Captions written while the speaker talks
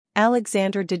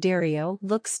Alexandra Daddario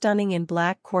looks stunning in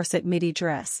black corset midi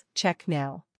dress. Check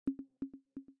now.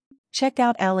 Check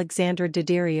out Alexandra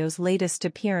Daddario's latest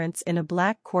appearance in a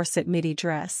black corset midi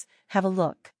dress. Have a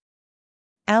look.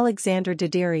 Alexandra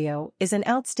Daddario is an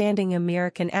outstanding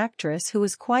American actress who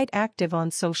is quite active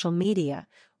on social media,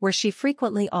 where she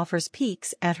frequently offers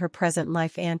peeks at her present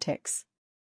life antics.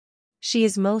 She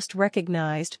is most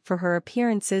recognized for her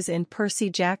appearances in Percy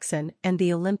Jackson and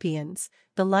the Olympians,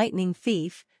 The Lightning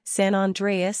Thief, San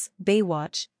Andreas,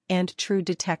 Baywatch, and True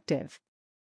Detective.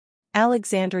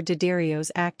 Alexandra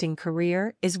Daddario's acting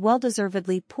career is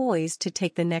well-deservedly poised to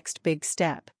take the next big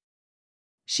step.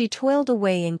 She toiled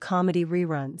away in comedy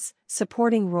reruns,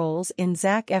 supporting roles in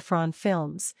Zac Efron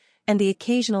films, and the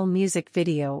occasional music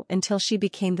video until she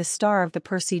became the star of the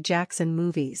Percy Jackson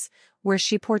movies, where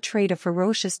she portrayed a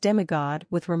ferocious demigod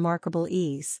with remarkable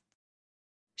ease.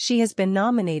 She has been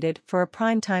nominated for a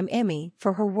Primetime Emmy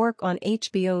for her work on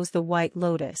HBO's The White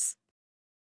Lotus.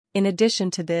 In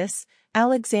addition to this,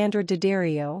 Alexandra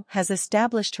Daddario has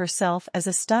established herself as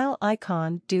a style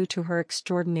icon due to her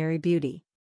extraordinary beauty.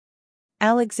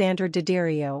 Alexandra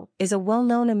Daddario is a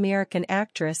well-known American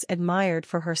actress admired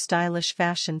for her stylish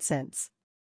fashion sense.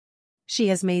 She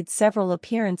has made several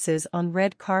appearances on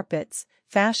red carpets,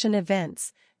 fashion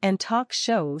events, and talk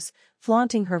shows,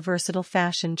 flaunting her versatile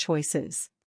fashion choices.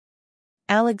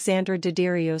 Alexandra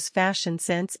Daddario's fashion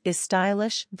sense is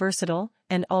stylish, versatile,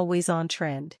 and always on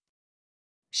trend.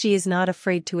 She is not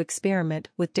afraid to experiment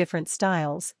with different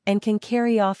styles and can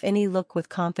carry off any look with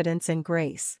confidence and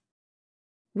grace.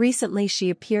 Recently she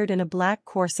appeared in a black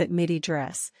corset midi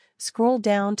dress. Scroll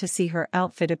down to see her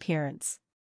outfit appearance.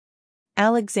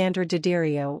 Alexandra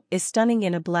Daddario is stunning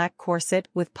in a black corset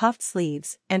with puffed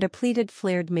sleeves and a pleated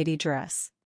flared midi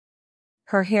dress.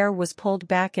 Her hair was pulled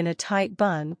back in a tight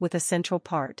bun with a central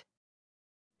part.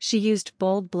 She used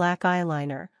bold black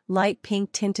eyeliner, light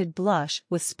pink tinted blush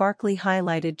with sparkly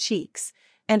highlighted cheeks,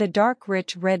 and a dark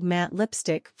rich red matte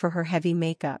lipstick for her heavy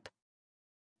makeup.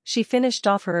 She finished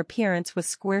off her appearance with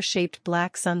square-shaped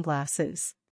black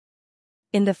sunglasses.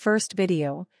 In the first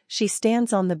video, she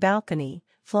stands on the balcony,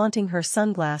 flaunting her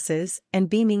sunglasses and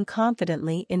beaming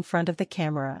confidently in front of the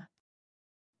camera.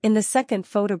 In the second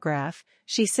photograph,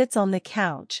 she sits on the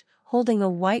couch, holding a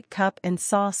white cup and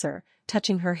saucer,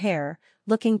 touching her hair,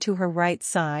 looking to her right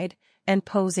side, and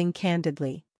posing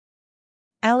candidly.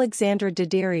 Alexandra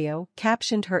Daddario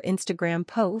captioned her Instagram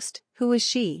post, "Who is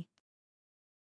she?"